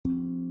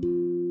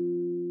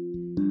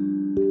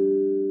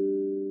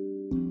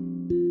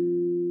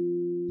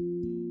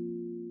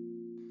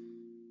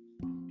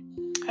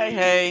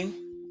Hey,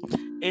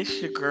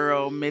 it's your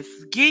girl, Miss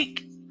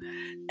Geek,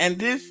 and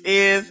this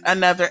is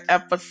another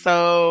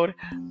episode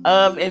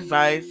of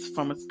Advice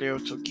from a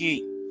Spiritual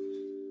Geek.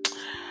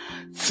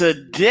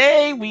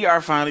 Today, we are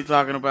finally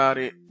talking about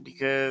it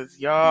because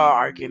y'all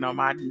are getting on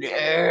my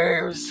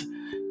nerves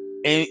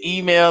and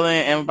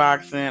emailing,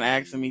 inboxing,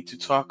 asking me to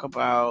talk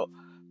about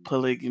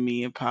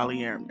polygamy and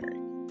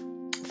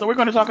polyamory. So, we're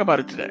going to talk about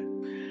it today.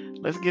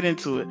 Let's get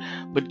into it.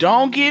 But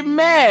don't get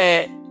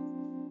mad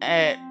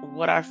at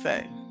what I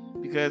say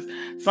because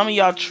some of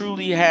y'all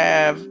truly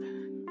have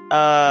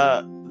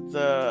uh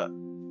the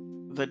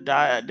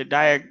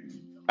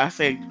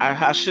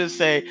I should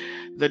say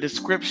the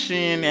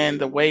description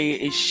and the way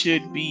it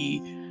should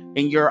be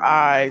in your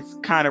eyes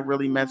kind of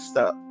really messed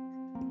up.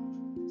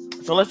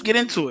 So let's get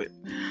into it.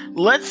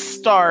 Let's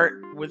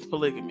start with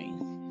polygamy.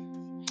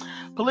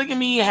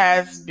 Polygamy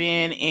has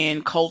been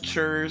in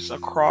cultures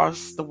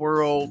across the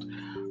world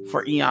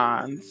for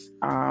eons.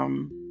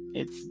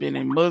 It's been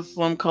in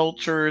Muslim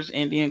cultures,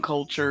 Indian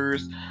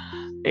cultures.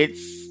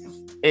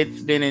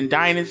 It's been in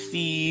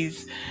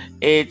dynasties.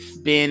 It's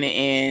been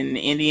in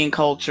Indian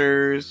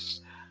cultures.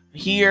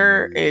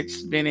 Here,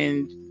 it's been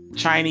in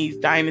Chinese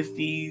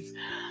dynasties.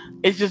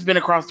 It's just been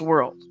across the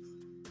world.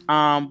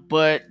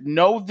 But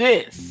know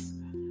this: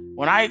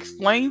 when I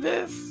explain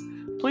this,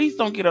 please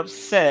don't get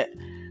upset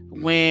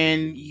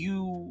when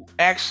you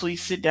actually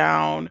sit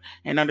down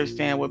and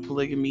understand what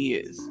polygamy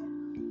is.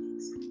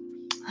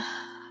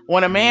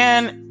 When a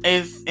man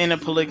is in a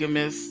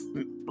polygamous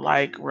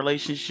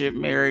relationship,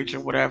 marriage, or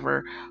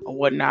whatever or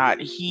whatnot,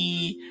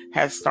 he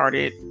has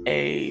started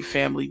a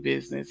family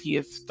business. He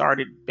has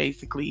started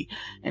basically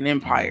an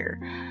empire.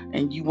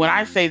 And when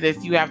I say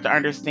this, you have to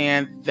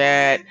understand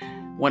that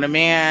when a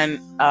man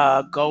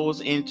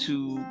goes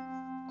into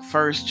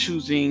first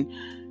choosing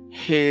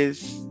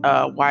his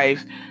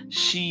wife,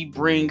 she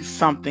brings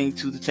something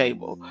to the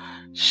table.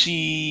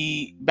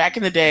 Back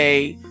in the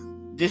day,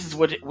 this is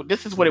what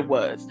it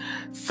was.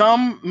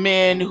 Some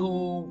men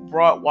who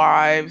brought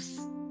wives,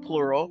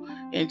 plural,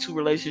 into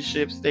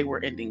relationships, they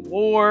were ending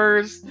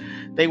wars,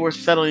 they were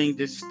settling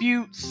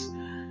disputes,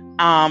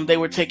 they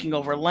were taking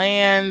over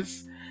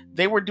lands,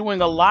 they were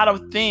doing a lot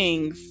of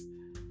things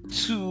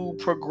to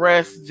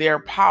progress their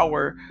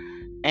power.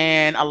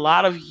 And a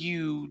lot of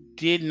you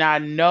did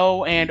not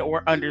know and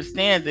or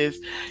understand this.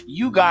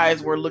 You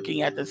guys were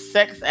looking at the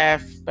sex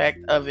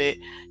aspect of it,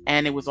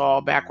 and it was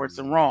all backwards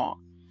and wrong.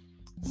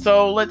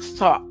 So let's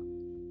talk.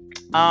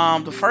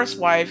 The first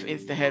wife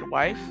is the head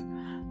wife.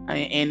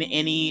 In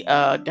any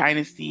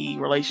dynasty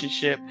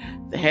relationship,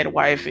 the head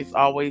wife is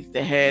always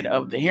the head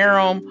of the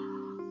harem.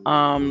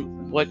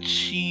 What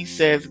she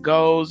says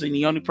goes, and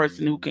the only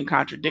person who can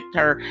contradict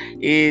her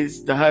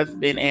is the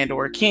husband and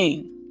or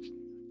king.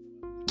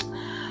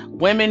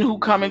 Women who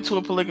come into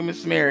a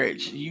polygamous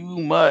marriage, you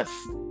must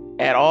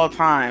at all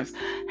times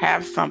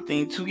have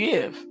something to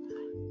give.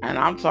 And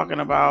I'm talking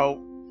about,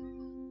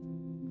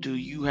 do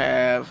you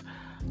have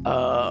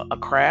a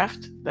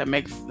craft that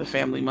makes the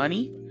family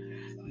money?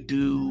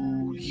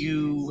 Do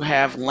you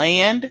have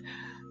land?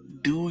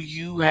 Do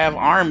you have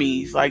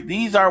armies? Like,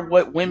 these are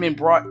what women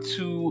brought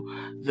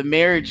to the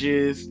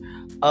marriages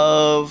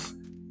of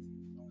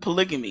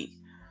polygamy.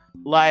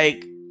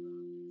 Like,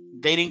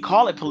 they didn't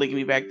call it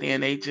polygamy back then.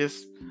 They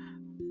just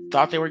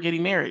thought they were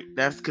getting married.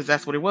 That's because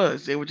that's what it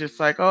was. They were just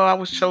like, oh, I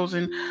was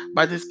chosen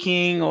by this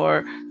king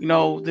or,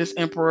 this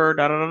emperor,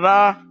 da da da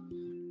da.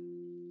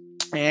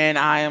 And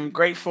I am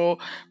grateful,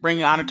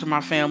 bringing honor to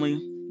my family,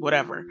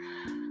 whatever.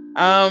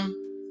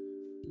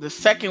 The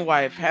second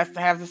wife has to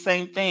have the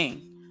same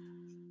thing.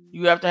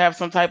 You have to have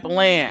some type of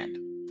land.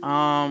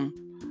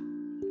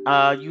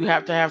 You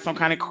have to have some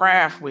kind of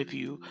craft with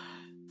you.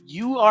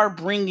 You are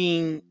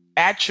bringing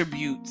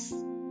attributes,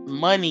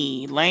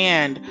 money,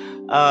 land,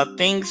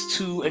 things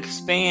to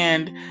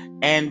expand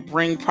and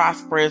bring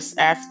prosperous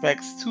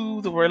aspects to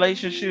the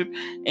relationship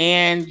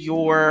and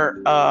your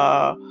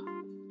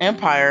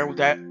empire,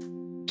 that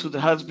to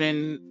the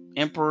husband,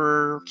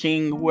 emperor,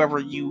 king, whoever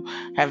you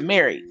have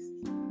married.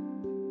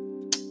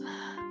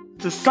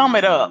 To sum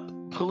it up,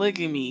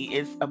 polygamy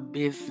is a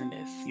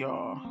business,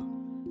 y'all.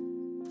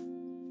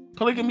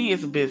 Polygamy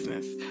is a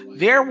business.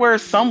 There were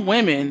some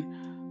women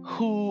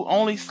who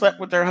only slept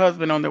with their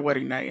husband on their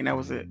wedding night, and that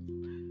was it.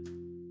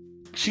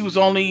 She was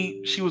only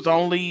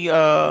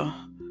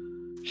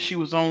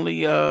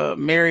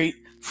married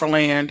for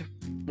land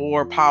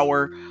or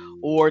power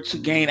or to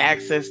gain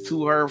access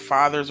to her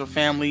father's or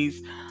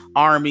family's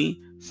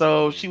army.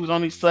 So she was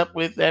only slept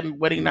with that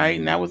wedding night,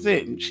 and that was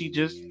it. And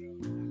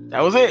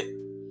that was it.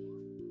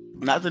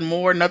 Nothing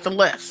more, nothing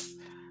less.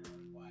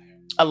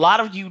 A lot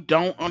of you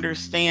don't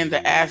understand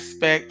the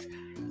aspect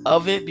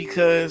of it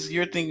because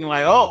you're thinking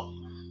like, oh,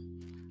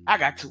 I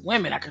got two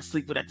women I can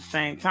sleep with at the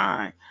same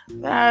time.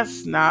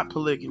 That's not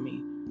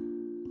polygamy.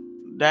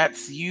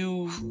 That's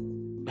you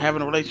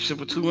having a relationship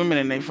with two women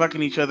and they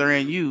fucking each other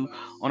and you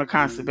on a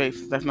constant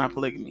basis. That's not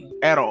polygamy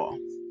at all.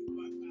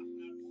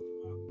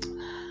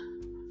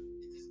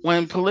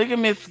 When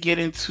polygamists get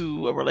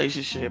into a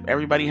relationship,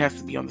 everybody has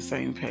to be on the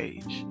same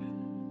page.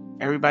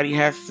 Everybody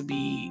has to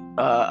be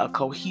a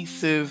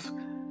cohesive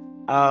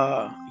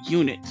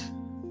unit.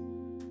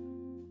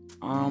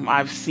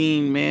 I've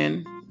seen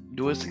men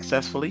do it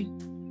successfully.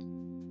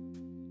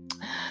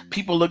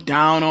 People look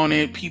down on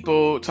it.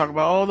 People talk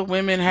about, oh, the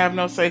women have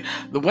no say.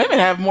 The women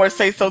have more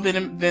say so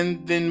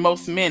than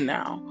most men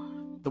now.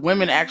 The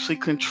women actually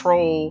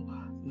control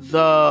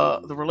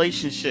the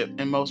relationship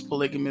in most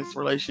polygamous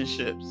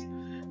relationships.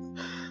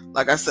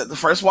 Like I said, the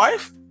first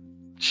wife,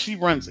 she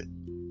runs it.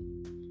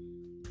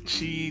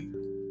 She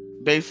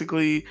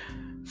basically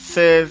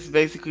says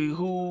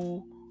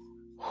who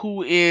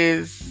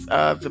is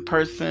the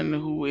person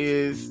who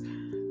is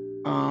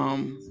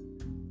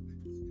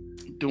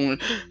doing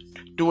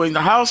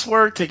the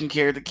housework, taking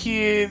care of the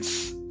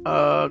kids,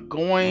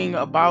 going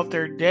about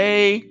their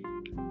day,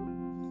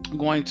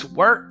 going to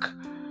work.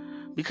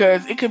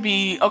 Because it could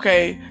be,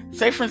 okay,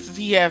 say for instance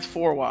he has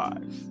 4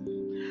 wives.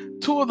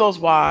 2 of those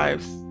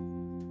wives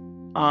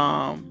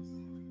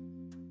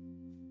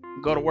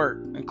go to work,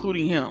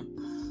 including him.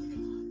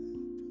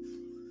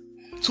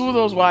 2 of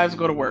those wives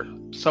go to work.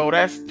 So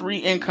that's 3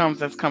 incomes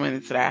that's coming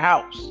into that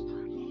house.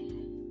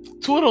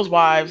 2 of those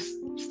wives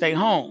stay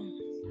home.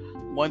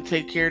 One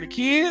take care of the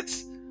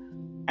kids,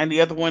 and the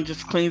other one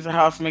just cleans the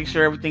house and makes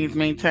sure everything is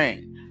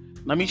maintained.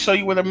 Let me show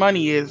you where the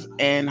money is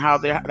and how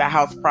that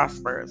house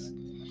prospers.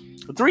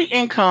 The 3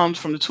 incomes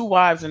from the 2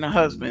 wives and the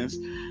husbands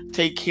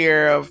take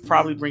care of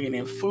probably bringing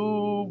in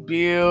food,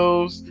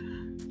 bills,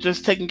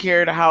 just taking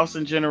care of the house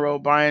in general,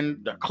 buying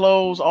the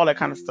clothes, all that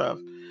kind of stuff.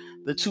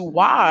 The 2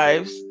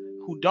 wives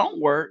who don't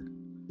work,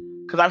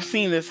 because I've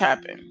seen this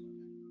happen,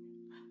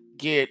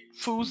 get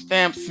food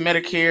stamps,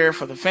 Medicare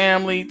for the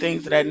family,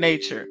 things of that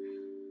nature.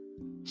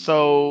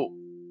 So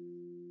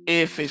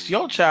if it's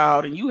your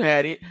child and you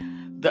had it,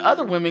 the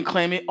other women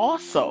claim it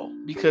also,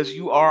 because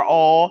you are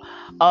all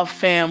a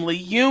family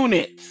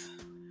unit.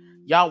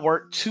 Y'all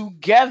work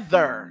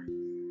together.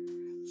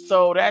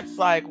 So that's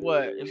like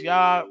what? If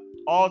y'all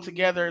all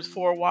together is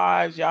 4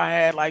 wives, y'all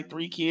had like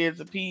 3 kids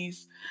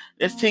apiece.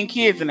 There's 10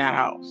 kids in that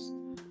house.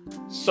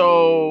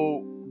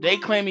 So they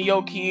claiming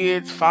your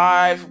kids,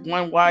 5,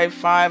 1 wife,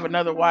 5,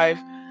 another wife.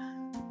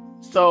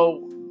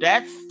 So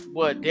that's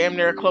what, damn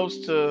near close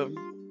to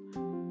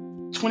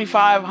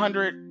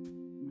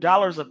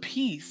 $2,500 a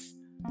piece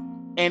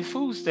in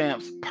food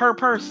stamps per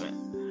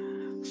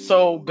person.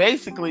 So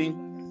basically,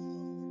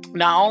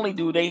 not only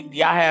do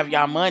y'all have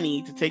y'all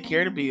money to take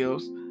care of the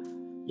bills,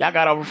 y'all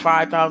got over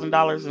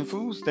 $5,000 in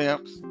food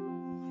stamps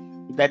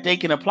that they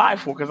can apply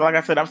for. Because like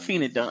I said, I've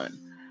seen it done.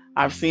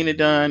 I've seen it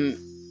done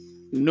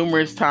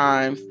numerous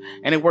times,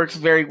 and it works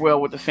very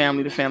well with the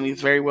family. The family is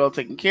very well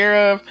taken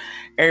care of.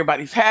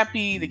 Everybody's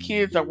happy. The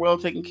kids are well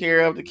taken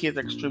care of. The kids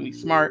are extremely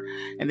smart,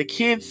 and the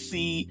kids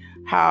see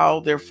how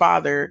their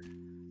father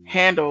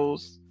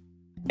handles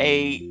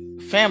a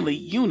family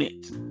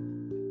unit.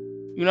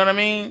 You know what I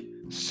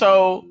mean?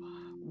 So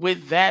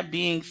with that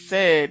being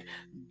said,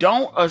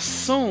 don't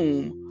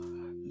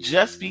assume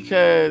just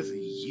because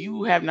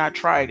you have not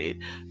tried it,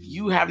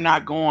 you have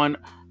not gone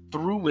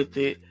through with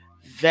it,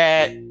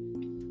 that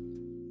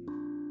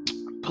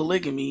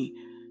polygamy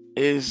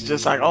is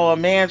just like, oh, a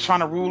man's trying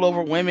to rule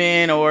over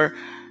women, or,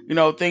 you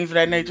know, things of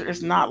that nature.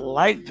 It's not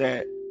like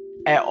that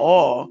at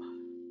all.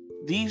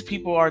 These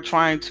people are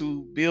trying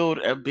to build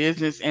a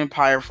business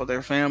empire for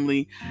their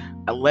family,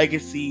 a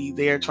legacy.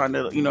 They are trying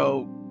to, you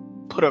know,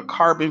 put a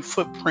carbon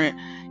footprint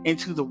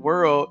into the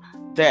world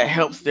that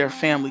helps their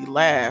family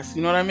last.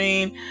 You know what I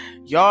mean?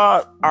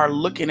 Y'all are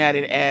looking at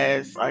it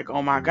as like,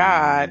 oh my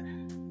God,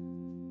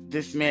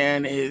 this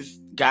man is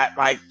got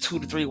like 2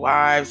 to 3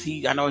 wives.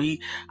 I know they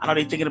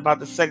thinking about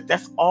the sex.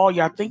 That's all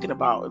y'all thinking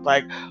about. It's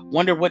like,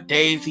 wonder what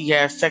days he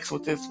has sex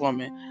with this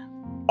woman.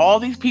 All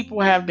these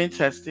people have been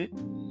tested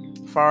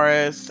as far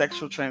as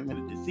sexual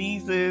transmitted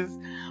diseases.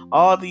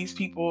 All these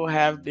people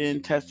have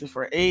been tested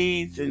for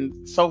AIDS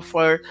and so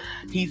forth.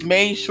 He's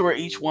made sure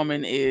each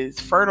woman is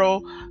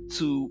fertile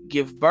to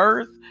give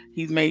birth.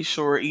 He's made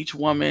sure each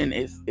woman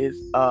is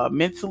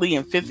mentally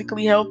and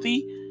physically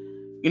healthy.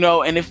 You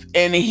know, and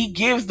he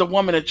gives the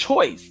woman a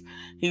choice.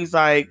 He's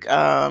like,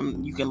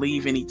 you can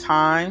leave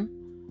anytime.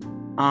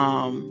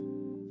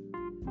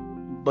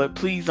 But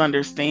please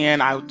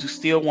understand, I do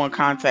still want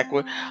contact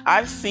with.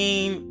 I've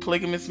seen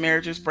polygamous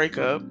marriages break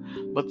up,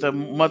 but the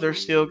mother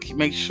still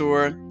makes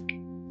sure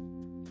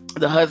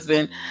the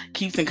husband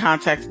keeps in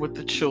contact with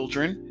the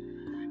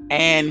children.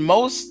 And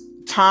most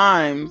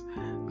times,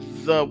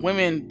 the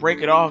women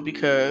break it off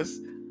because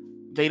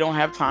they don't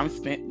have time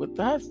spent with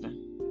the husband.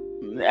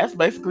 That's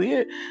basically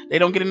it. They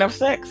don't get enough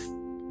sex.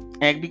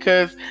 And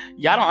because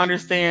y'all don't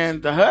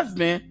understand, the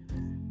husband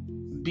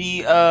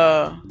be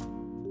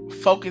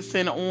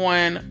focusing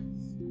on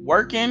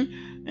working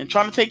and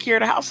trying to take care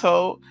of the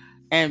household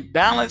and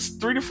balance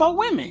 3 to 4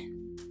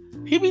 women.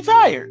 He be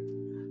tired.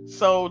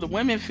 So the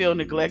women feel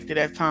neglected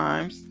at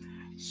times.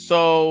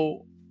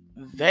 So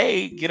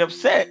they get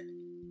upset,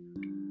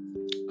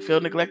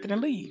 feel neglected,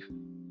 and leave.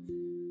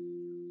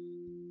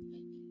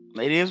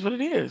 It is what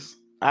it is.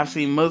 I've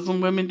seen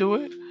Muslim women do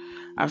it.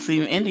 I've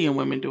seen Indian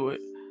women do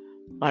it.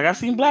 Like, I've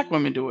seen black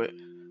women do it.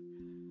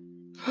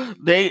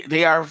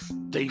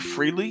 They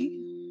freely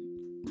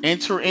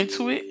enter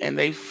into it and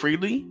they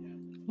freely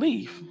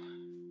leave.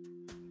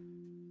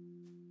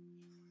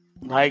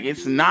 Like,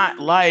 it's not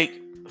like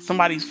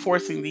somebody's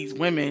forcing these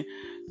women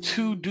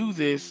to do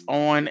this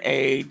on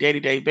a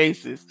day-to-day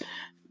basis.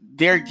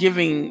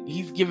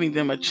 He's giving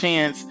them a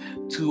chance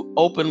to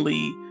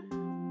openly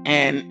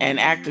and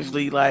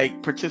actively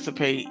like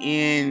participate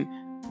in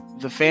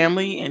the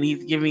family, and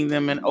he's giving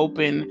them an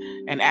open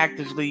and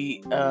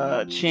actively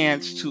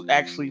chance to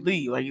actually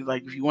leave. Like, he's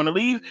like, if you want to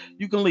leave,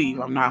 you can leave.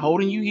 I'm not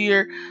holding you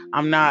here.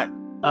 I'm not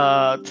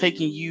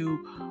taking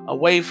you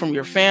away from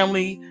your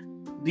family.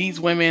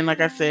 These women, like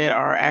I said,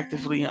 are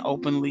actively and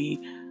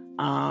openly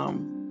are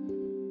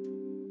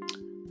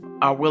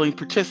willing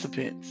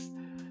participants,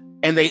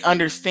 and they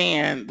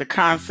understand the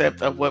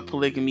concept of what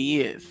polygamy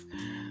is.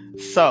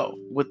 So,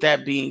 with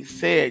that being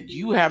said,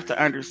 you have to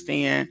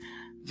understand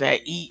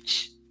that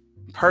each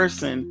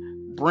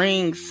person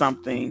brings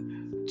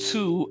something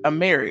to a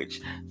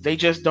marriage. They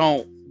just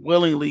don't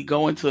willingly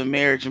go into a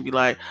marriage and be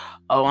like,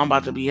 oh, I'm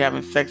about to be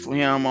having sex with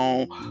him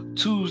on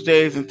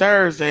Tuesdays and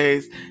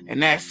Thursdays,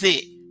 and that's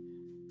it.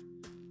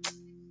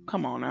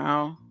 Come on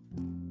now.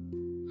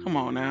 Come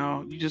on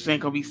now. You just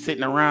ain't gonna be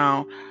sitting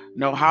around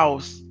no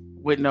house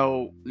with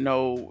no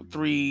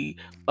three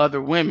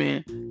other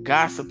women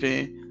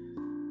gossiping,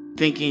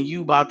 thinking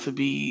you about to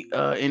be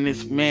in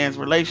this man's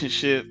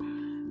relationship,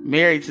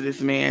 married to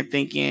this man,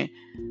 thinking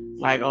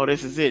like, oh,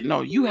 this is it.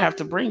 No, you have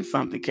to bring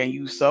something. Can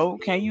you sew?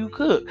 Can you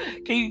cook?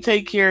 Can you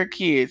take care of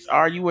kids?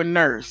 Are you a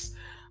nurse?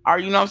 Are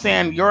you know what I'm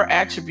saying? Your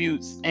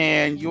attributes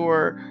and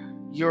your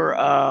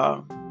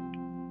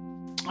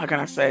how can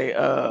I say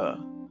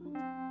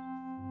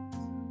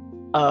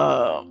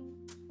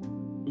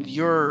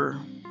your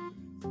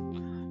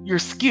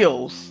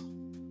skills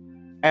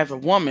as a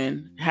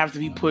woman have to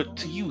be put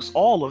to use,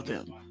 all of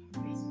them.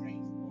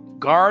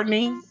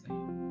 Gardening,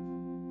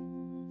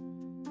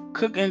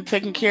 cooking,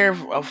 taking care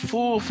of a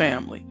full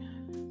family,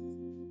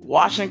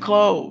 washing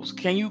clothes,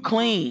 can you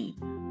clean?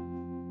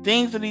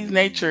 Things of these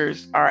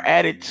natures are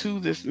added to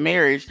this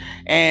marriage,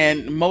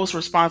 and most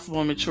responsible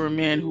and mature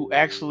men who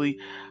actually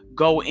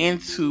go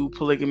into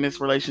polygamous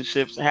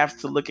relationships have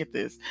to look at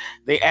this.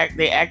 They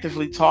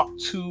actively talk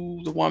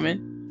to the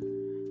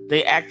woman.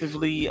 They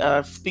actively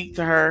speak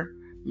to her,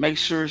 make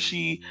sure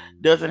she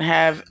doesn't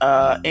have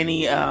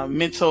any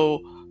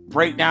mental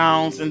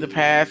breakdowns in the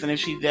past, and if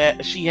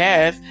she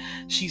has,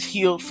 she's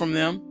healed from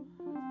them.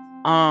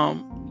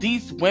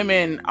 These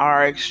women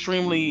are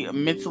extremely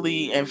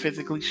mentally and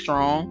physically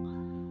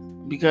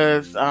strong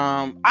because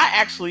I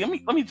actually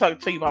let me tell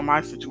you about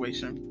my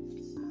situation.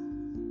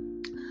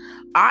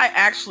 I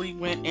actually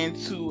went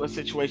into a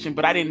situation,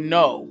 but I didn't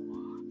know.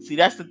 See,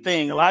 that's the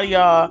thing. A lot of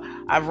y'all,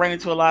 I've ran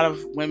into a lot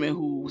of women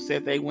who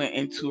said they went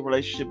into a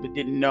relationship but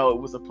didn't know it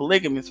was a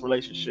polygamous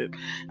relationship.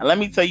 And let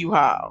me tell you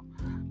how.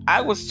 I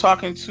was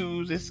talking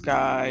to this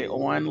guy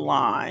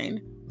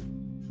online,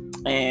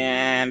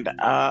 and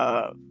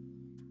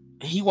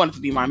he wanted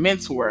to be my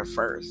mentor at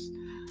first.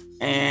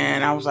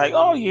 And I was like,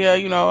 oh yeah,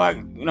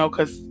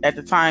 because at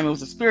the time it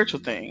was a spiritual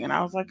thing. And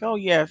I was like, oh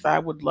yes, I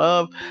would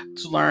love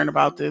to learn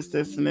about this,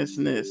 and this,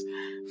 and this.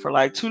 For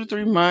like 2 to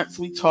 3 months,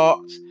 we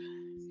talked.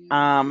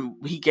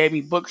 He gave me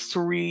books to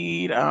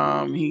read.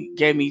 He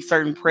gave me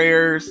certain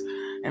prayers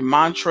and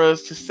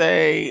mantras to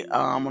say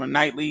on a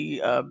nightly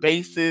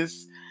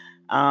basis.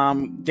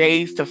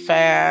 Days to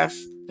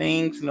fast,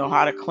 things,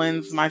 how to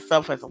cleanse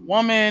myself as a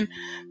woman,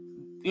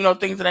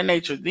 things of that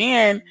nature.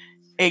 Then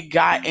it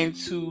got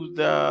into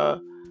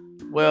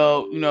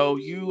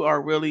you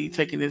are really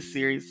taking this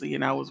seriously.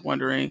 And I was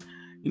wondering,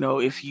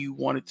 if you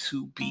wanted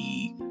to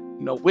be,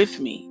 with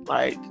me,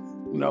 like,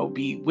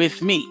 be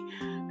with me.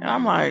 And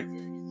I'm like,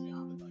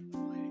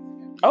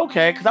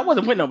 okay, because I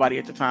wasn't with nobody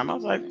at the time. I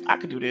was like, I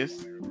could do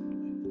this.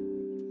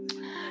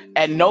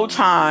 At no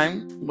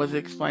time was it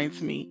explained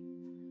to me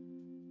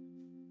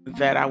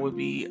that I would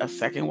be a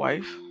second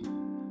wife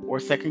or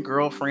second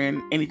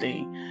girlfriend,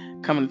 anything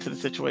coming into the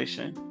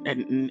situation.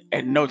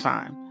 At no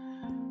time.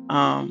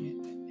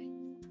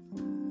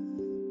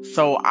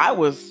 So I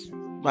was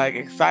like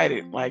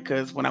excited, like,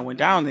 because when I went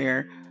down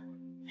there,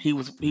 he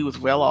was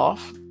well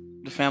off.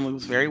 The family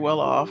was very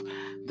well off.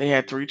 They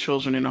had 3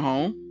 children in the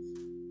home,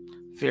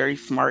 very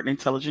smart and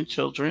intelligent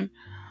children.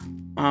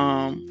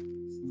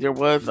 There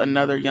was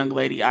another young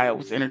lady I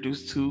was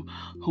introduced to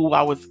who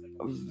I was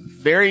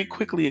very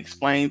quickly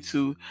explained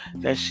to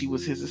that she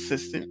was his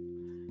assistant.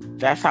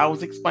 That's how it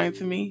was explained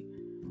to me.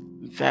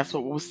 That's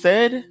what was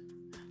said.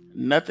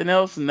 Nothing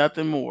else,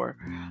 nothing more.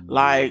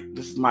 Like,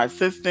 this is my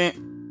assistant.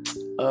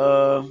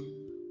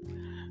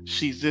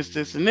 She's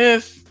this, and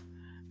this.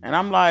 And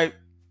I'm like,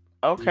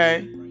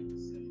 okay.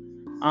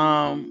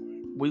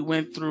 We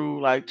went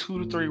through like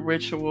 2 to 3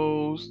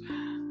 rituals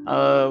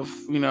of,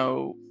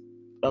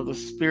 of the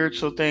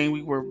spiritual thing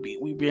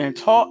we being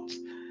taught.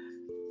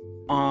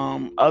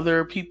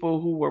 Other people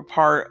who were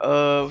part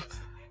of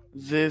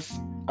this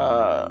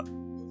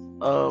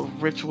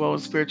of ritual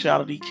and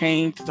spirituality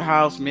came to the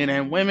house, men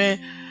and women.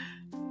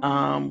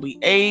 We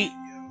ate.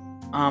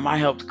 I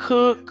helped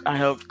cook. I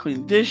helped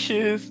clean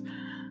dishes.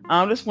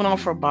 This went on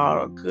for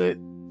about a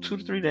good 2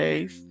 to 3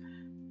 days.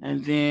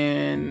 And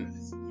then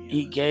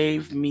he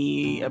gave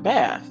me a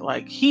bath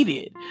like he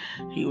did.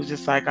 He was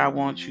just like, I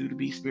want you to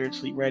be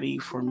spiritually ready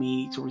for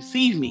me to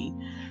receive me.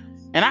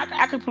 And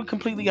I could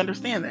completely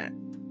understand that.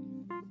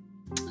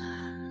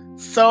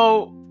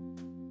 So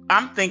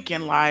I'm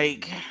thinking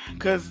like,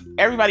 because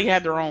everybody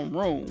had their own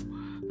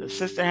room. The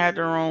sister had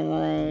their own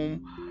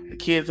room. The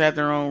kids had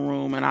their own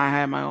room. And I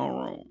had my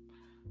own room.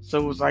 So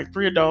it was like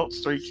 3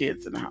 adults, 3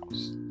 kids in the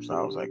house. So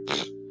I was like,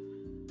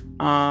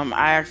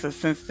 I asked the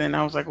assistant,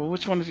 I was like, well,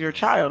 which one is your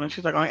child? And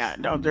she's like, oh, yeah,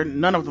 no,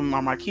 none of them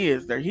are my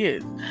kids. They're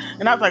his.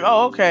 And I was like,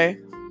 oh, okay.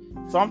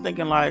 So I'm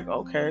thinking like,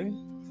 okay,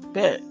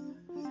 bet.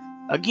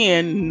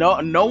 Again,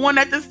 no one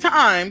at this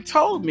time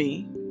told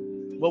me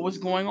what was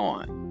going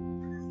on.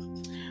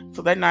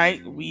 So that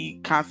night we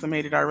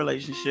consummated our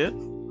relationship.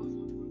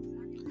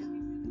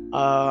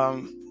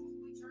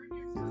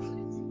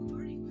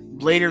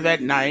 Later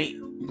that night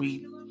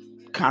we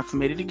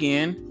consummated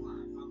again.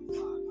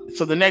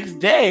 So the next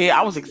day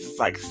I was just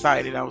like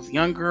excited. I was a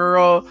young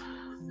girl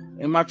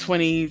in my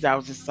 20s. I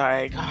was just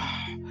like,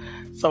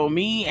 so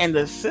me and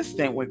the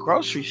assistant went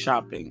grocery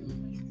shopping.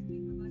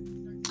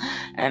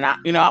 And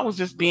I was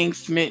just being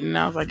smitten.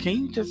 I was like, can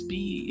you just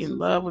be in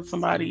love with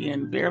somebody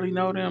and barely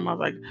know them? I was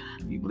like,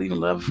 you believe in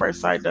love at first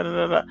sight, da da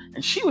da da.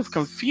 And she was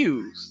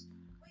confused.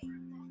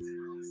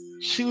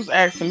 She was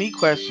asking me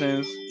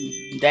questions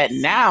that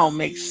now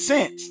make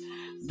sense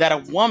that a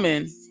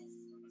woman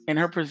in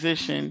her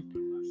position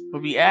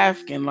would be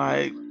asking,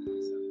 like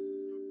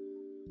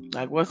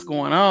what's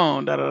going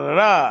on, da da da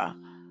da.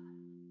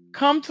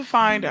 Come to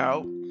find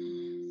out,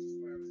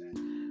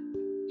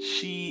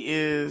 she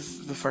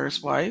is the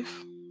first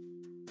wife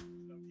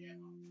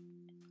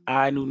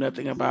I knew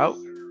nothing about.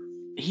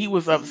 He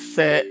was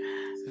upset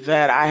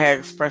that I had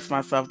expressed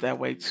myself that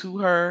way to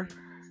her.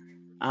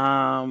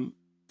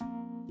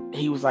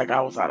 He was like,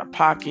 I was out of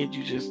pocket.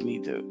 You just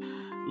need to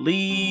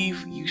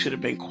leave. You should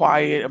have been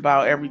quiet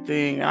about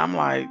everything. And I'm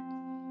like,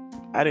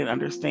 I didn't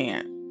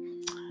understand.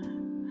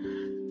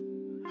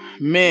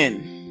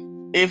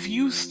 Men, if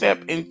you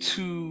step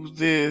into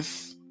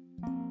this,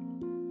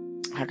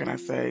 how can I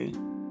say,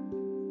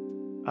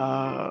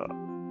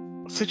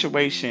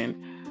 situation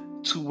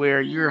to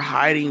where you're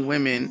hiding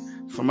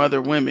women from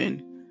other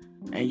women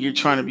and you're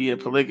trying to be a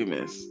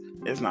polygamist,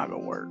 it's not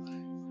going to work.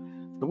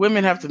 The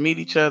women have to meet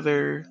each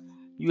other.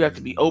 You have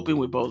to be open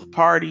with both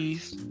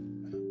parties.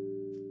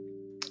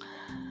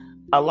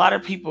 A lot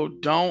of people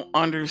don't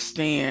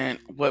understand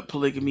what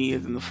polygamy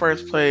is in the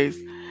first place.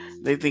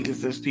 They think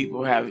it's just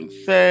people having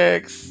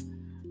sex.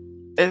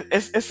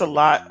 It's a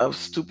lot of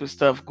stupid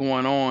stuff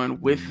going on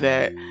with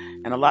that.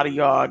 And a lot of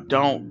y'all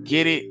don't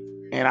get it.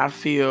 And I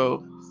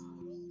feel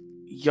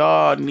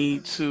y'all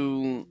need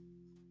to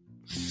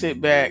sit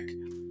back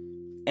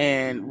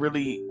and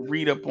really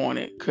read up on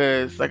it.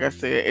 Because, like I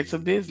said, it's a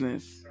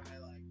business.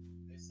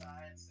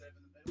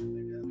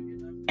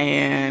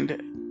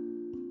 And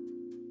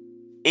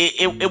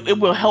it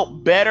will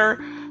help better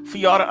for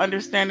y'all to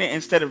understand it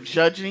instead of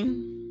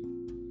judging.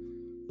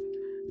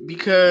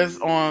 Because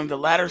on the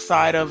latter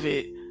side of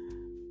it,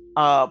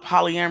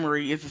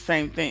 polyamory is the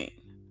same thing.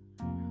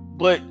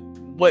 But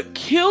what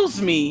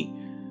kills me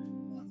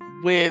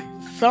with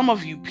some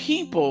of you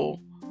people,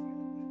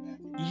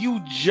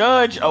 you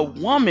judge a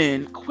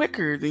woman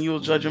quicker than you'll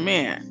judge a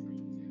man.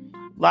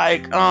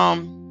 Like,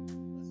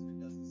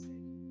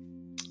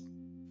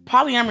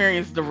 polyamory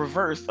is the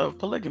reverse of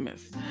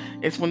polygamous.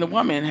 It's when the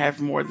woman has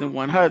more than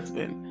one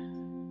husband.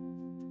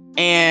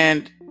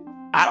 And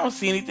I don't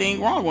see anything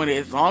wrong with it.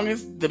 As long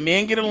as the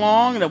men get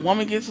along and the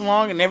woman gets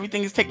along and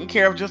everything is taken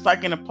care of, just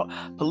like in a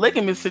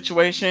polygamous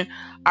situation,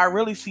 I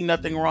really see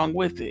nothing wrong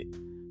with it.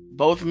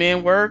 Both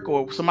men work,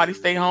 or somebody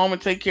stay home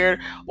and take care,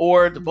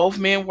 or both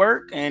men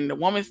work and the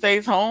woman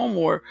stays home,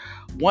 or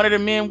one of the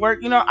men work.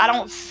 I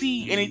don't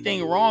see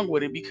anything wrong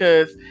with it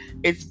because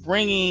it's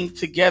bringing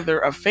together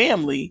a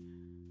family,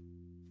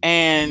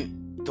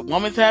 and the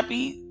woman's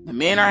happy, the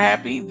men are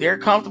happy, they're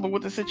comfortable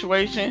with the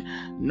situation,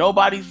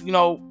 nobody's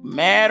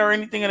mad or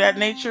anything of that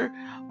nature.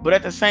 But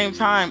at the same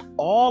time,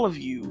 all of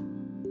you,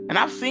 and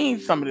I've seen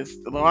some of this,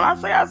 when I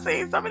say I've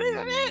seen some of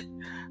this,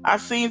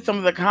 I've seen some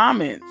of the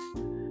comments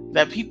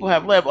that people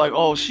have left, like,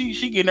 oh, she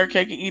getting her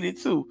cake and eat it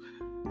too.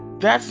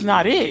 That's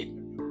not it.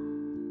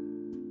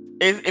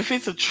 If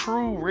it's a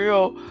true,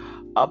 real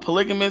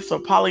polygamous or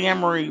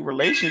polyamory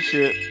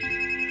relationship,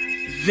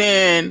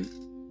 then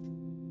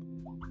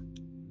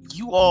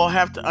you all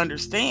have to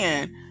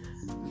understand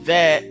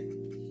that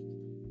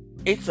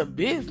it's a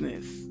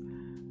business.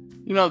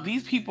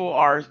 These people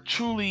are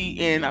truly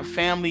in a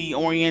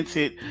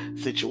family-oriented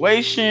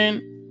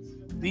situation.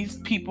 These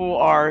people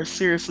are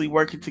seriously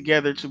working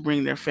together to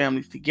bring their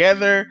families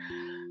together.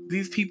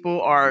 These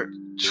people are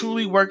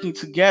truly working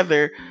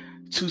together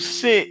to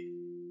sit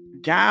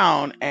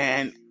down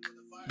and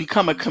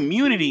become a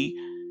community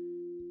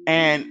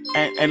and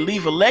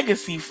leave a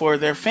legacy for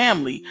their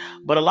family.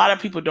 But a lot of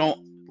people don't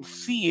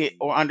see it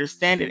or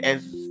understand it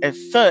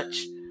as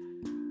such.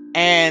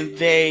 and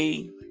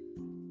they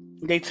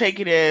take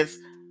it as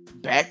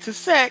back to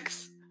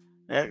sex.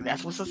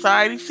 That's what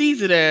society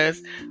sees it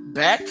as.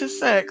 Back to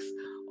sex.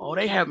 Oh,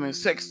 they having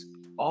sex.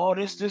 All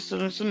this,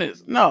 and this, and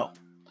this. No.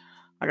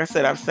 Like I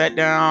said, I've sat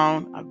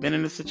down. I've been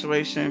in a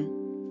situation.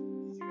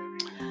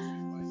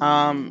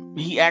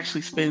 He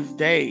actually spends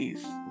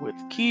days with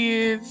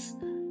kids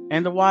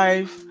and the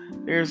wife.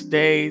 There's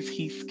days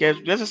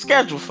there's a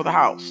schedule for the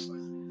house.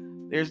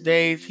 There's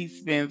days he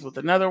spends with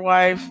another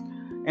wife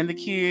and the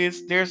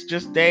kids. There's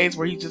just days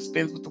where he just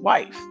spends with the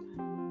wife.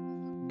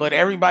 But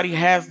everybody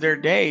has their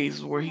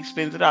days where he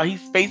spends it out. He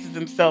spaces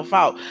himself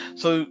out.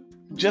 So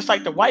just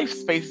like the wife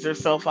spaces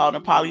herself out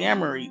in a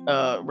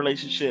polyamory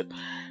relationship,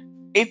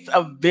 it's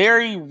a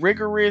very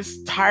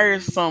rigorous,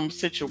 tiresome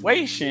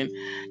situation.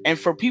 And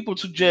for people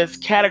to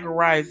just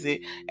categorize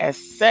it as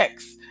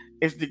sex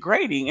is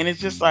degrading. And it's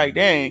just like,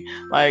 dang,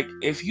 like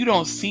if you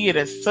don't see it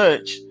as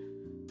such,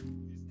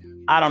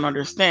 I don't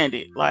understand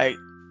it. Like,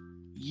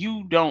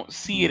 you don't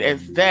see it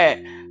as that,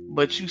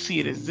 but you see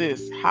it as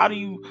this. How do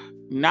you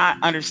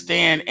not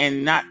understand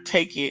and not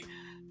take it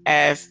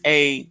as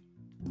a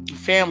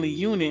family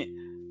unit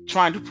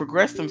trying to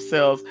progress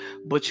themselves,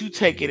 but you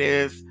take it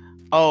as,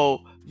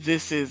 oh,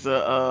 this is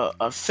a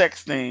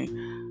sex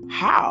thing?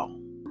 How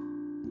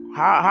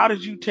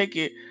did you take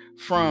it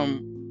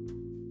from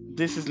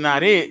this is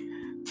not it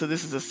to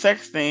this is a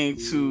sex thing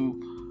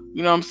to,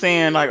 you know what I'm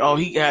saying? Like, oh,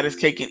 he got his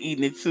cake and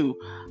eating it too.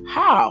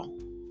 How?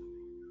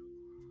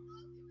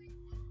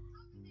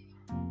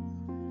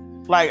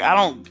 Like, I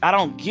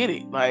don't get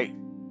it. Like,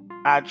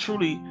 I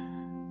truly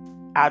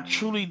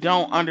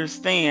don't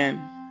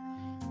understand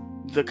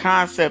the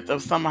concept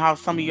of how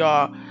some of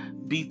y'all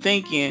be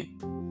thinking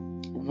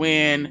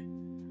when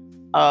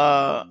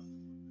a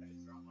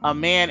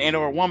man and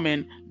or a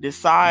woman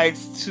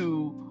decides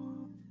to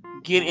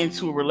get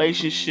into a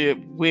relationship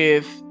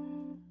with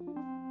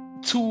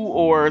 2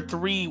 or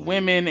 3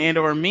 women and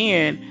or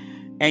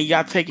men, and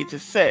y'all take it to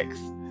sex.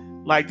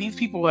 Like, these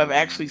people have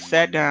actually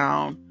sat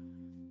down,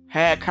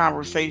 had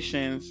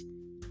conversations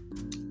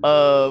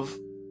of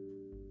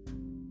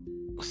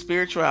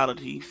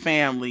spirituality,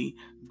 family,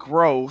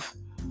 growth,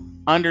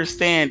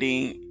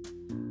 understanding,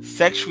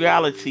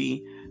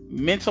 sexuality,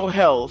 mental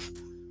health.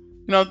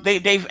 You know,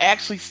 they've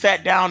actually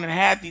sat down and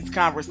had these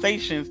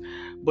conversations,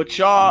 but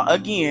y'all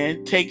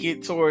again take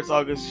it towards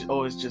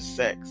it's just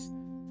sex.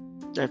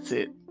 That's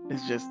it.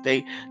 It's just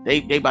they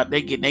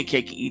getting their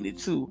cake and eating it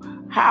too.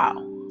 How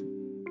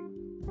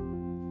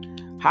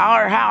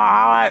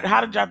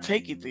did y'all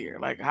take it there?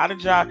 Like, how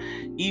did y'all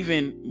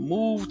even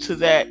move to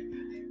that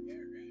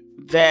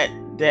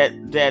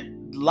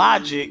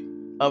logic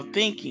of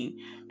thinking?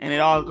 And it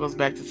all goes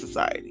back to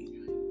society.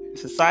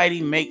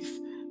 Society makes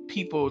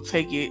people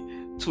take it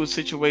to a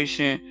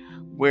situation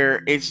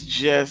where it's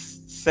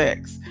just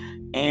sex.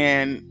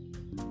 And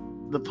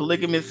the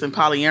polygamous and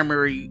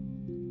polyamory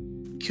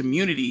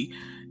community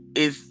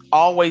is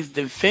always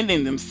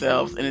defending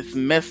themselves, and it's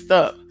messed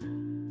up.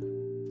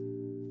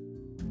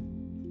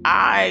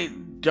 I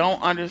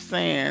don't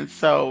understand.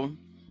 So,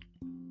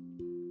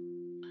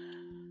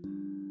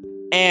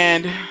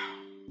 and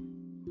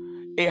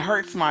it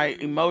hurts my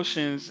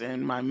emotions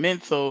and my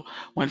mental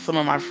when some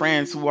of my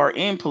friends who are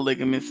in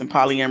polygamous and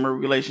polyamory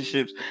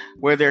relationships,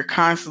 where they're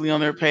constantly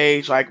on their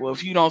page like, well,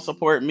 if you don't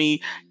support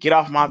me, get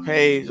off my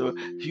page, or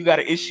if you got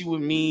an issue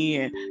with me,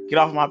 and get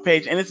off my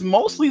page. And it's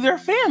mostly their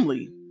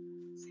family.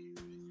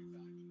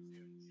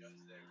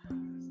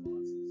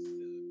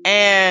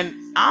 And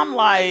I'm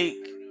like,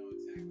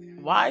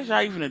 why is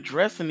y'all even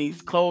addressing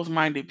these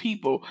closed-minded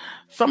people?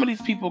 Some of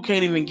these people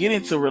can't even get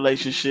into a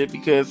relationship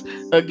because,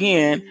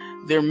 again,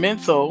 their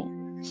mental,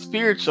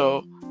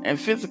 spiritual, and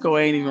physical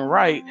ain't even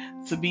right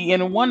to be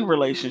in one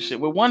relationship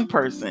with one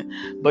person.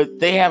 But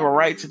they have a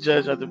right to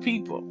judge other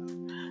people.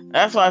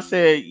 That's why I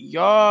said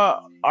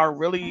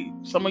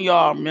some of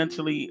y'all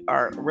mentally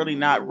are really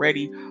not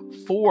ready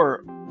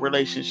for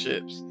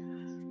relationships.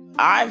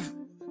 I've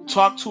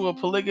talked to a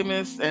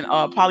polygamous and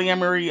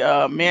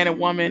polyamory man and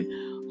woman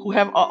who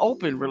have an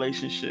open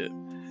relationship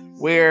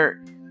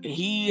where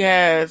he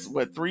has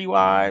 3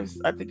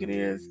 wives, I think it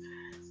is.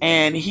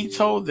 And he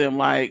told them,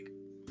 like,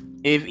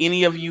 if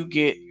any of you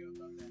get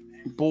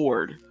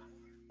bored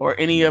or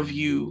any of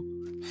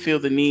you feel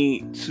the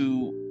need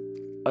to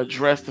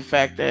address the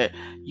fact that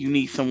you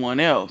need someone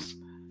else,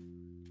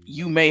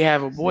 you may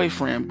have a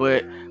boyfriend,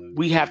 but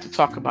we have to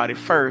talk about it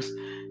first.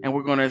 And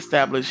we're going to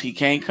establish he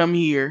can't come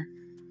here.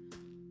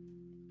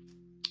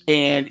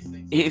 And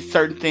it's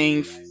certain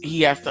things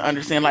he has to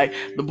understand. Like,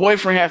 the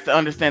boyfriend has to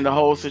understand the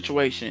whole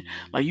situation.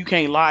 Like, you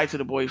can't lie to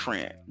the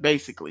boyfriend,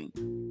 basically.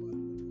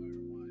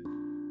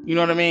 You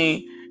know what I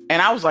mean?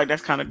 And I was like,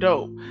 that's kind of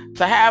dope.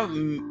 To have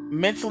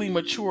mentally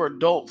mature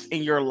adults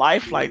in your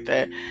life like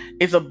that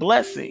is a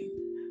blessing.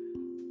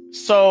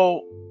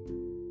 So,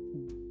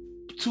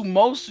 to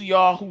most of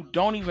y'all who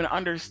don't even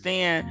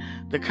understand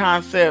the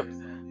concept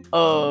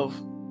of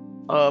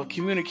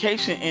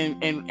communication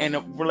in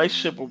a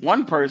relationship with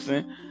one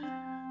person,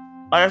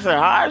 like I said,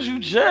 how is you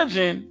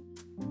judging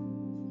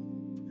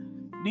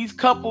these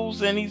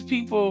couples and these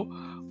people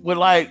with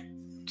like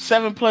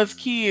 7+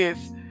 kids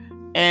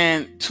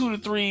and 2 to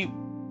 3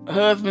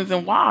 husbands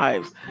and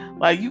wives.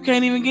 Like, you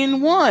can't even get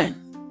in one.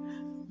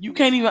 You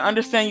can't even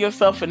understand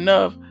yourself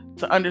enough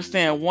to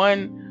understand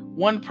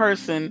one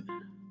person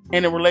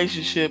in a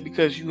relationship,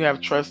 because you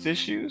have trust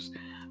issues,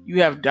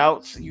 you have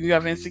doubts, you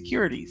have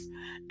insecurities.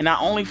 And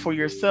not only for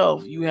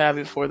yourself, you have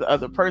it for the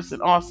other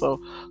person also.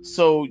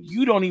 So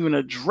you don't even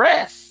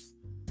address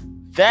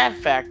that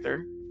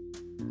factor,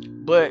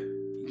 but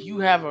you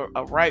have a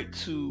right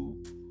to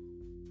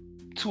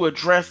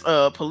address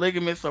a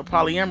polygamous or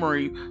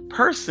polyamory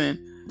person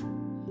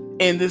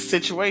in this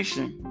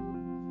situation.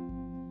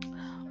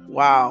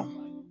 Wow.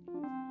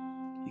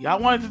 Y'all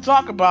wanted to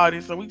talk about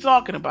it, so we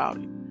talking about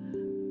it.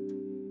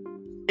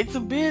 It's a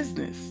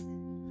business.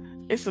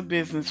 It's a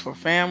business for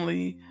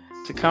family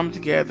to come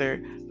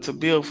together to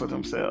build for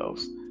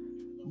themselves.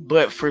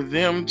 But for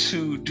them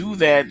to do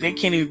that, they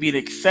can't even be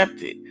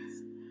accepted.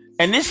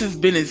 And this has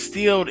been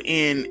instilled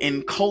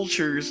in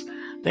cultures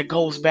that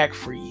goes back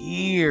for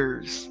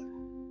years.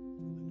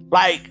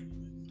 Like,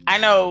 I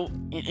know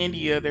in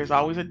India there's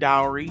always a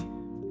dowry.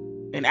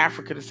 In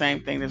Africa, the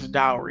same thing. There's a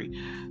dowry.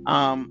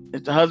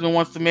 If the husband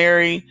wants to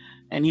marry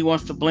and he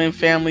wants to blend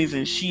families,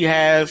 and she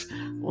has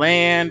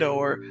land,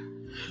 or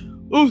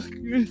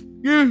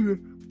young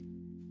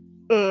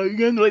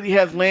lady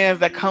has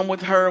lands that come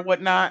with her or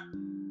whatnot,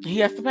 he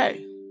has to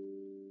pay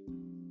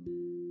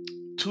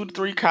 2 to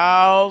 3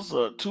 cows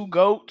or 2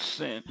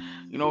 goats and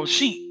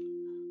sheep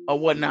or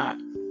whatnot.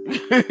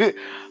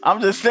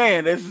 I'm just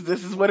saying, this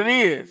is what it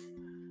is.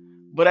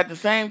 But at the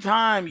same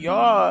time,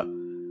 y'all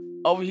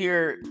over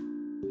here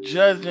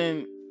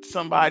judging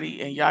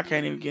somebody, and y'all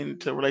can't even get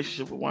into a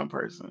relationship with one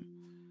person.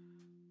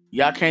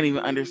 Y'all can't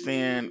even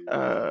understand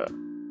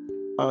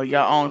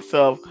y'all own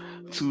self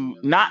to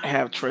not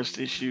have trust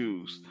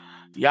issues.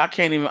 Y'all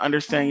can't even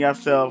understand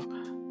yourself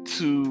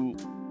to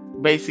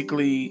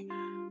basically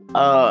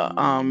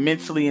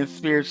mentally and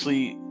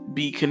spiritually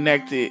be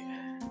connected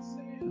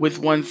with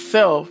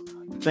oneself,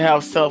 to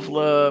have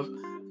self-love,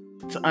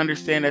 to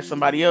understand that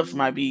somebody else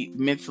might be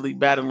mentally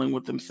battling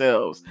with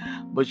themselves.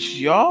 But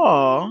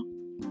y'all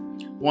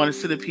want to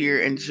sit up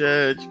here and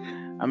judge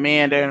a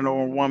man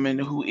or a woman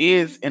who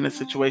is in a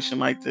situation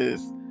like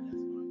this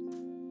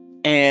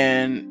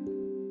and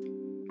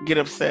get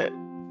upset.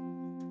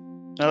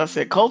 As I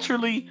said,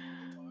 culturally,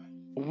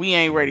 we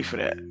ain't ready for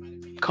that.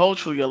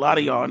 Culturally, a lot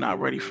of y'all are not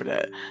ready for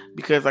that,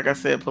 because, like I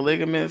said,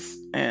 polygamous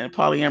and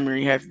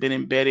polyamory has been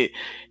embedded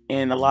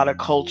in a lot of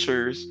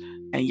cultures,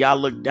 and y'all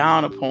look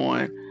down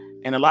upon,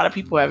 and a lot of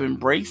people have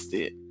embraced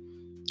it,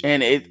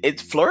 and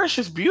it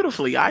flourishes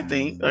beautifully. I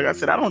think, like I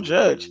said, I don't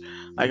judge.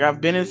 Like,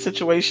 I've been in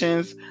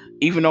situations,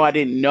 even though I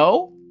didn't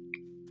know,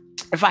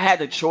 if I had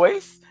the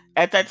choice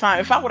at that time,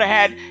 if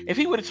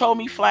he would have told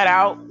me flat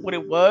out what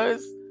it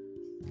was,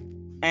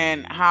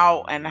 and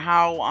how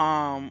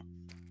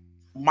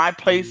my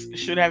place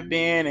should have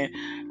been,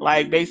 and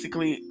like,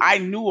 basically I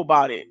knew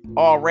about it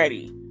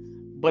already.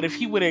 But if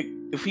he would have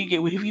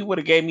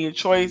gave me a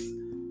choice,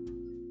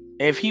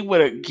 if he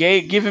would have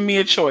given me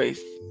a choice,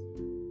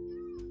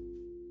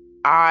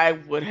 I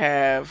would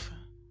have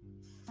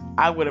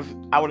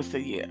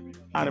said yeah.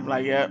 I'd have been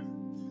like,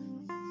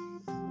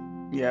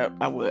 yeah,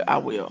 I will.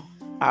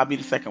 I'll be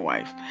the second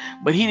wife.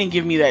 But he didn't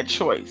give me that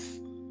choice.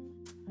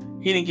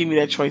 He didn't give me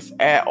that choice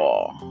at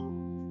all.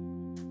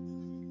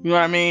 You know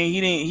what I mean?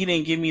 He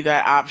didn't give me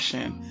that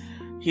option.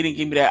 He didn't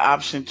give me that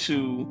option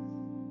to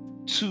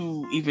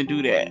even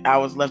do that. I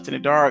was left in the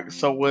dark.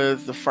 So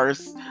was the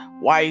first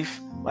wife.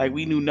 Like,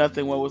 we knew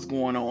nothing what was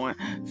going on.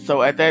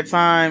 So at that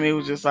time, it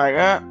was just like,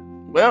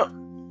 well,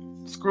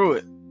 screw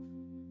it.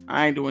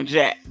 I ain't doing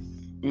jack.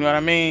 You know what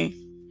I mean?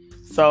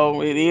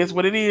 So it is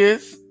what it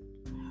is.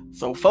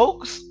 So,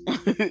 folks,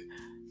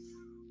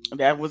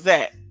 that was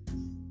that.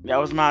 That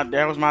was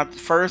my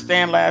first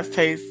and last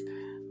taste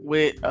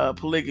with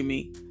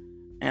polygamy.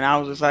 And I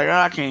was just like,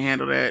 I can't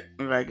handle that.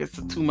 Like, it's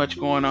too much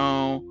going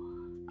on.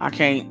 I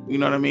can't, you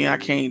know what I mean? I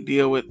can't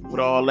deal with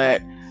all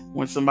that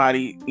when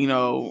somebody,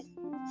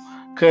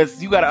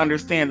 because you got to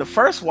understand, the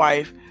first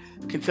wife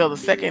can tell the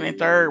second and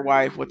third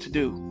wife what to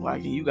do.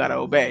 Like, and you got to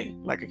obey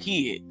like a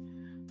kid.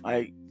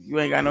 Like, you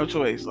ain't got no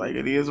choice. Like,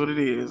 it is what it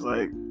is.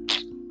 Like,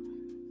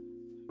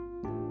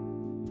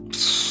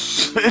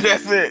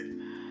 that's it.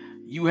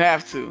 You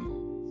have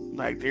to.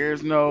 Like,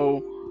 there's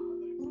no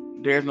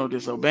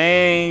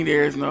disobeying.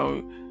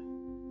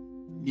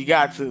 You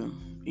got to.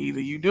 Either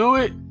you do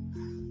it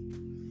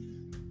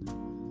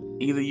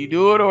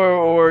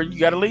or you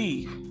got to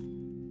leave.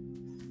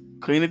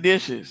 Clean the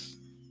dishes.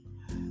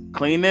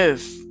 Clean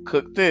this.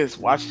 Cook this.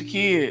 Watch the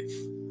kids.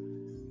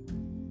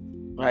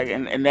 Like,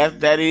 and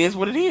that is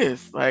what it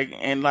is. Like,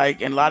 and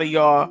a lot of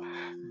y'all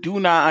do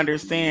not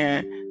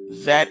understand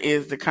that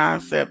is the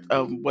concept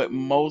of what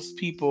most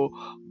people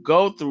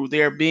go through.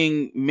 They're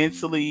being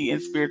mentally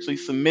and spiritually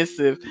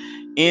submissive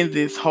in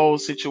this whole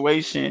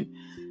situation.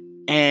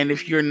 And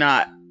if you're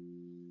not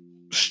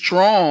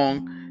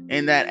strong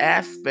in that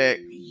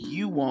aspect,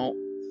 you won't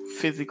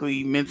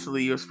physically,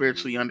 mentally, or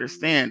spiritually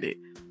understand it.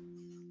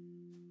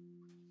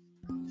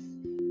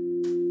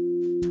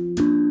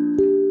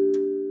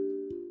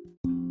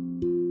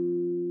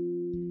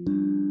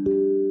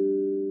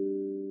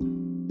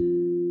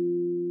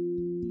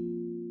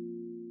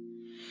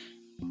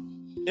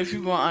 if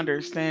you're gonna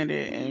understand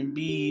it and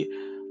be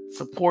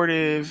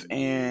supportive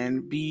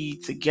and be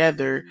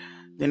together,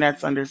 then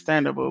that's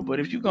understandable. But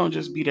if you're gonna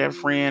just be that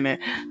friend and,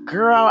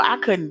 girl, I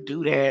couldn't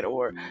do that,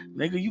 or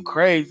nigga, you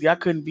crazy, I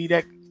couldn't be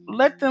that,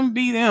 let them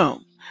be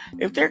them.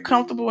 If they're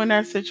comfortable in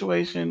that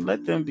situation,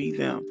 let them be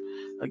them.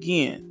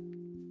 Again,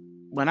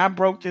 when I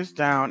broke this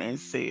down and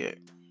said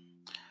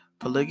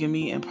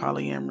polygamy and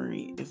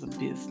polyamory is a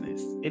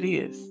business, it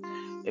is.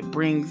 It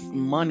brings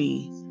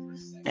money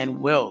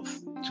and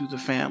wealth to the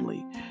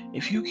family.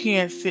 If you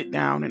can't sit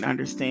down and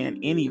understand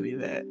any of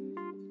that,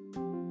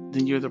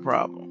 then you're the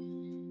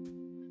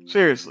problem.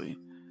 Seriously.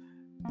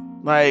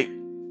 Like,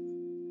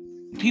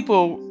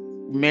 people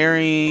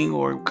marrying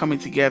or coming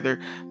together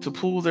to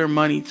pool their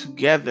money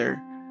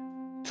together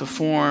to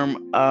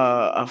form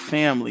a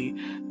family,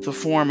 to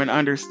form an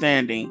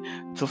understanding,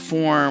 to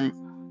form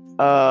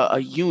a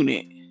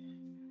unit,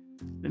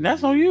 then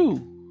that's on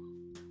you.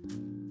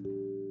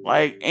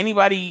 Like,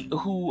 anybody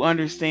who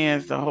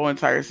understands the whole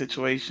entire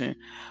situation,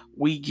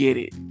 we get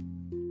it.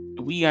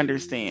 We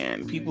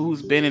understand. People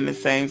who's been in the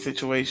same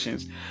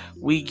situations,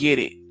 we get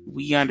it.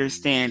 We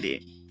understand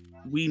it.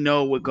 We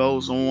know what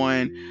goes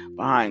on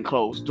behind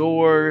closed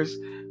doors.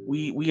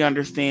 We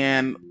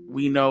understand.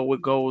 We know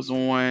what goes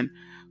on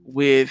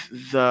with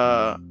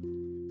the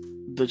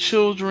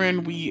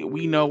children.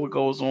 We know what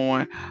goes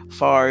on as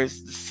far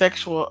as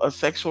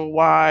sexual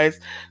wise.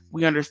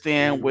 We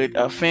understand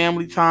what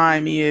family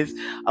time is.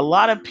 A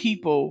lot of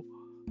people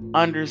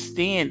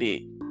understand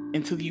it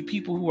until you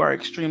people who are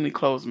extremely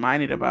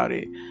close-minded about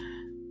it.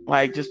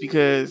 Like, just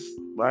because,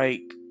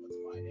 like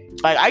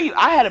I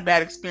had a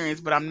bad experience,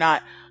 but I'm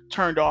not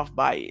turned off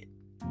by it.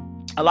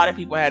 A lot of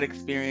people had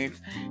experience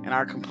and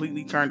are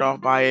completely turned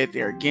off by it.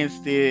 They're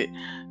against it.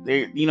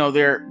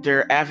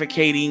 They're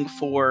advocating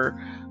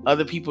for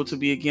other people to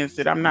be against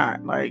it. I'm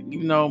not. Like,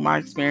 my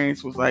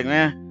experience was like,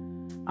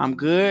 man, I'm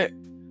good.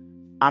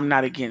 I'm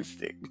not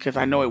against it because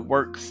I know it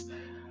works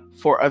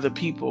for other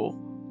people.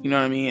 You know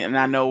what I mean? And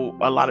I know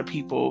a lot of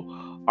people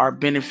are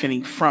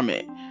benefiting from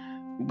it.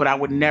 But I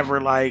would never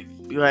be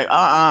like,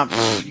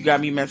 you got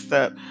me messed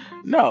up.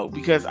 No,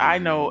 because I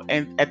know,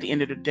 and at the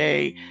end of the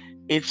day,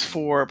 it's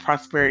for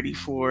prosperity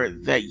for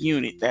that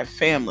unit, that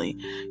family.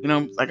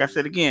 Like I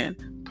said again,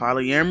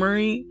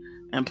 polyamory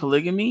and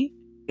polygamy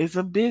is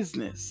a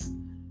business.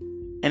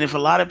 And if a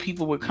lot of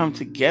people would come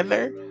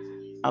together,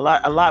 a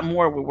lot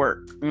more would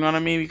work. You know what I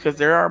mean? Because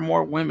there are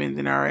more women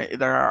than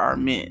there are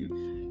men.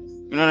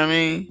 You know what I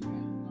mean?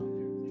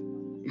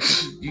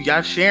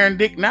 Y'all sharing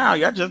dick now,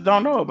 y'all just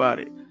don't know about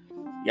it.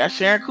 Y'all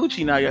sharing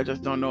coochie now, y'all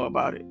just don't know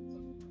about it.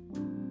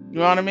 You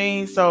know what I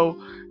mean?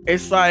 So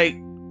it's like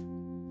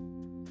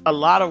a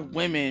lot of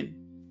women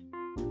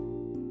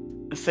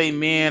say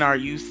men are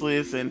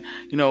useless and,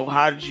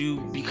 how did you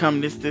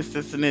become this,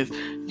 and this?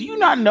 Do you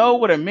not know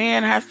what a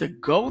man has to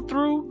go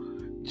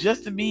through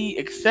just to be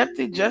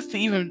accepted, just to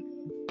even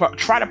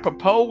try to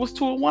propose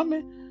to a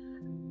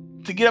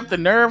woman? To get up the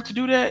nerve to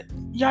do that?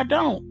 Y'all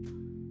don't.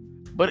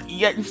 But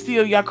yet and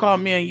still y'all call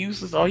men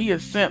useless. Oh, he a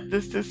simp,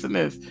 this, and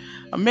this.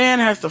 A man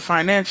has to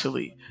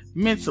financially,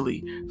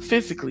 mentally,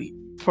 physically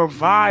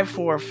provide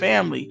for a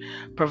family,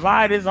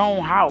 provide his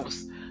own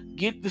house,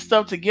 get the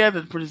stuff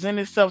together, present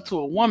himself to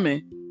a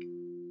woman.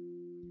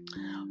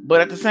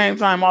 But at the same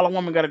time, all a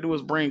woman got to do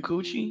is bring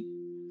coochie,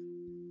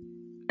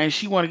 and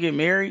she want to get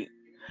married.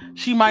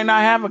 She might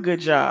not have a good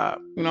job,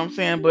 you know what I'm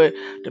saying? But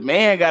the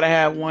man got to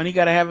have one. He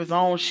got to have his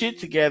own shit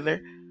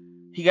together.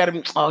 He got to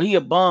be, oh, he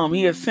a bum,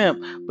 he a simp.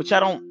 But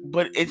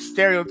it's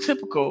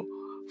stereotypical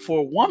for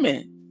a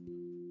woman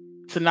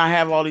to not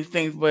have all these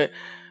things. But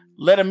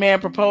let a man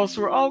propose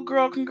to her, oh,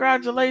 girl,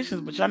 congratulations.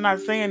 But y'all not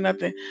saying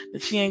nothing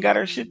that she ain't got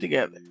her shit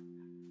together.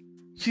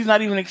 She's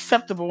not even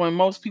acceptable in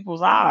most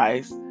people's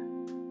eyes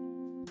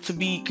to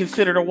be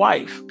considered a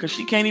wife because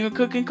she can't even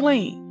cook and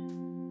clean.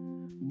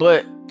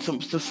 But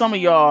to some of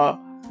y'all,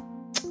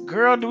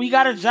 girl, do we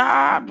got a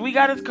job? Do we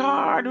got his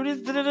car? Do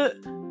this, da-da-da.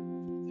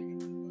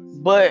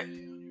 But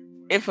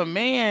if a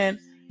man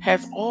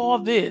has all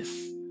this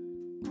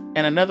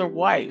and another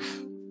wife,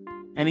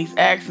 and he's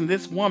asking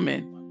this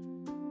woman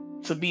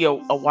to be a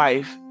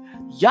wife,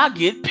 y'all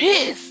get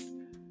pissed.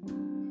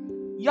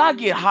 Y'all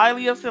get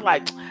highly upset.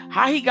 Like,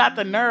 how he got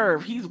the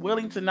nerve? He's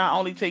willing to not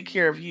only take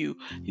care of you,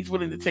 he's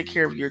willing to take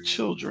care of your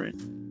children.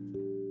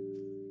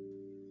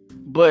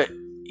 But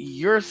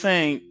you're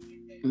saying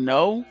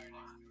no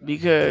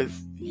because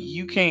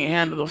you can't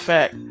handle the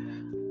fact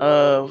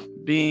of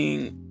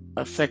being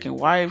a second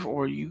wife,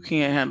 or you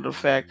can't handle the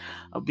fact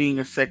of being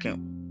a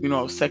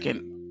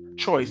second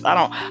choice.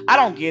 I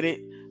don't get it.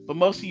 But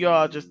most of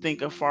y'all just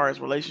think as far as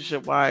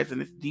relationship wise,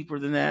 and it's deeper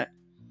than that,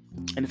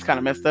 and it's kind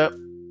of messed up.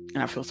 And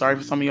I feel sorry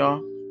for some of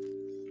y'all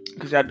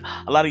because a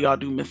lot of y'all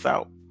do miss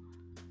out.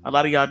 A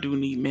lot of y'all do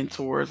need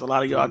mentors. A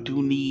lot of y'all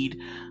do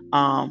need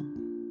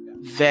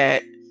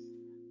that.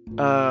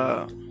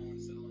 A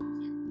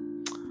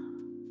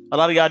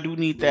lot of y'all do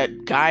need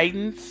that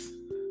guidance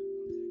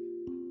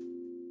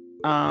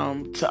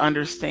to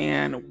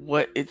understand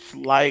what it's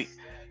like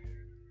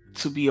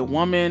to be a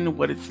woman,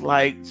 what it's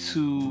like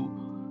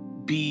to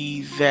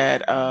be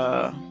that,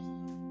 how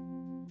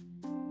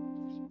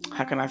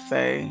can I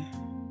say?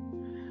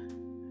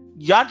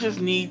 Y'all just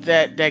need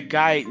that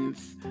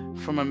guidance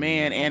from a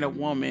man and a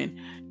woman,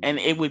 and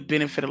it would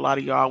benefit a lot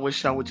of y'all. I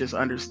wish y'all would just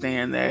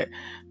understand that,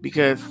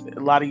 because a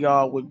lot of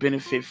y'all would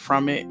benefit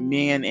from it,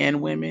 men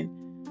and women,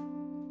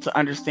 to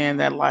understand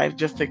that life,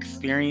 just to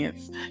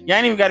experience. Y'all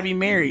ain't even got to be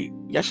married.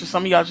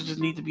 Some of y'all should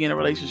just need to be in a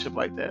relationship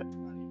like that,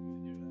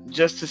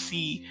 just to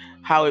see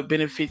how it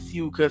benefits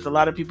you, because a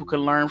lot of people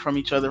can learn from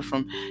each other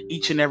from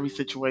each and every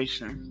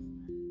situation.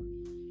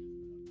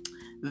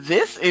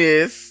 This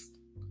is,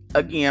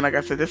 again, like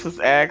I said, this was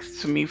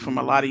asked to me from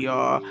a lot of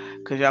y'all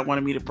because y'all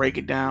wanted me to break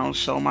it down,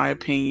 show my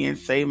opinion,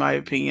 say my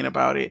opinion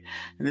about it.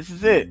 And this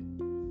is it.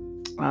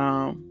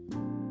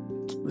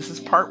 This is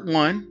part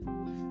 1.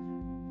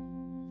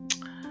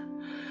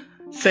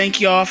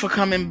 Thank y'all for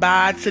coming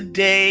by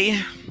today.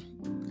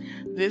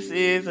 This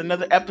is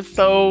another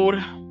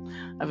episode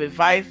of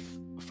Advice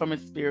from a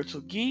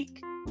Spiritual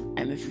Geek.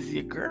 And this is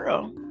your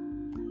girl,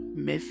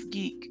 Miss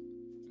Geek.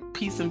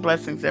 Peace and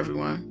blessings,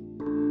 everyone.